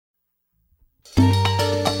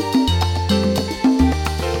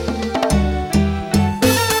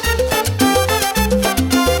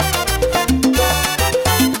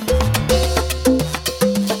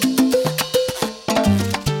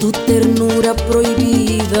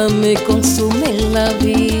prohibida me consume la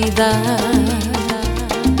vida.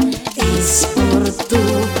 Es por tu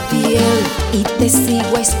piel y te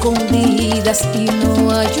sigo a escondidas y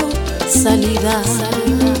no hallo salida.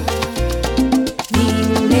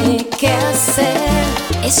 Dime qué hacer,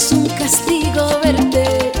 es un castigo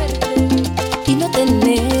verte y no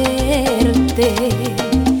tenerte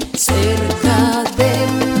cerca de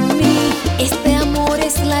mí. Este amor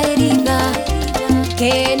es la herida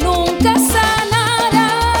que nunca sanará.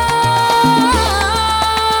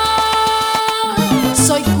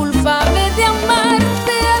 Soy culpable de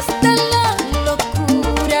amarte hasta la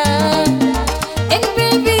locura,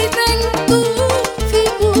 embebida en tu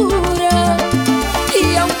figura.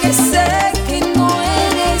 Y aunque sé que no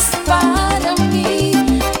eres para mí,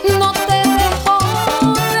 no te dejo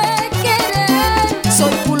de querer.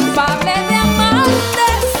 Soy culpable de amarte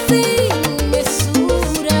sin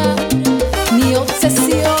mesura. Mi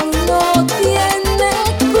obsesión no tiene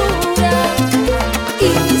cura y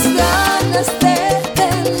mis ganas de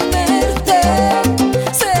tenerte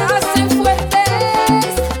se hacen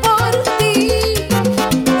fuertes por ti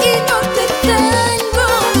y no te tengo,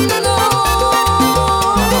 no.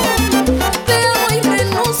 Te amo y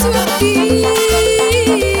renuncio a ti.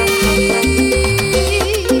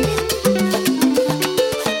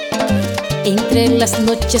 Entre las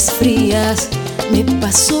noches frías me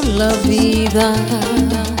paso la vida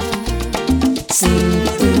sin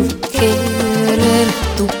tu querer.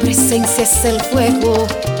 Tu presencia es el fuego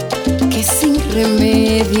que sin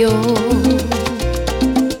remedio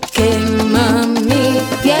quema mi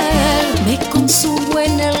piel. Me consumo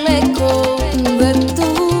en el eco de tu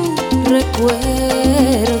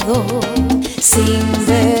recuerdo sin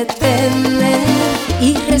detener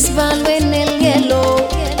y resbalo en el hielo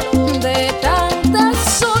de tanta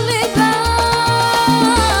soledad.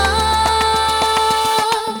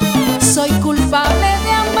 Soy culpable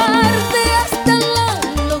de amarte hasta la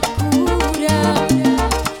locura,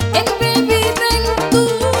 embebida en tu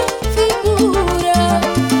figura.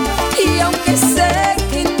 Y aunque sé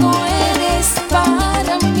que no eres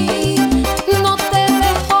para mí, no te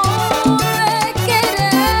dejo de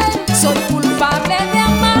querer. Soy culpable de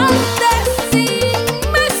amarte sin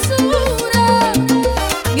mesura.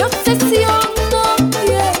 Mi obsesión no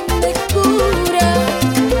tiene cura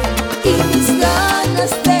y mis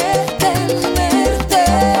ganas de tenerte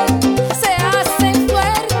se hacen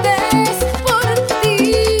fuertes por ti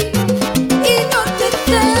y no te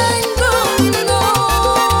tengo, no.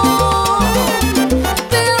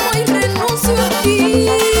 Te amo y renuncio a ti.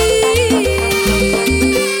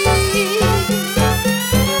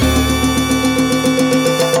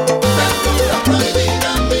 Ternura prohibida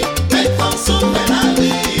a mí me consume la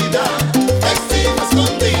vida. Te sigo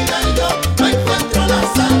escondida y yo no encuentro la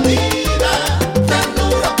salida.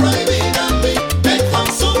 Ternura prohibida a mí me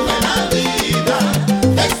consume la vida.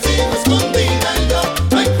 Te sigo escondida y yo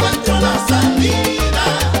no encuentro la salida.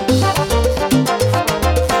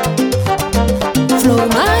 Flor,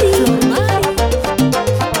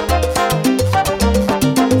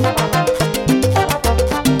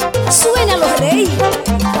 suena los reyes.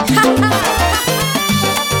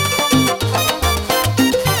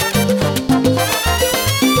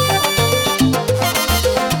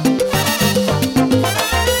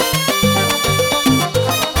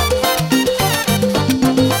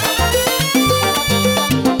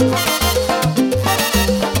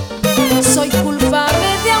 Soy culpable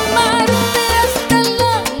de amarte hasta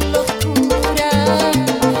la locura,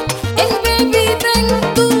 embebida en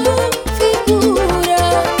tu figura.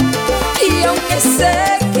 Y aunque sé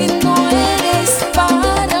que no eres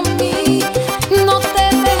para mí, no te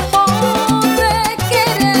dejo de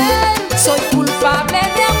querer. Soy culpable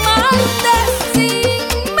de amarte sin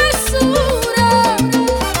mesura.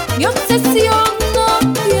 Mi obsesión no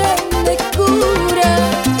tiene cura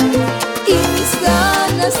y mis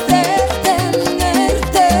ganas de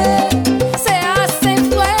tenerte se hacen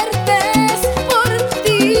fuertes por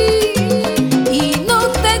ti y no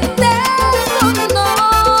te tengo, no.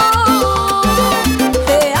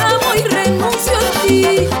 Te amo y renuncio a ti,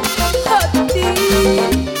 a ti.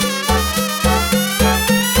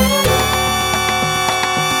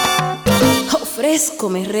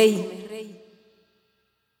 Ofrézcome, rey.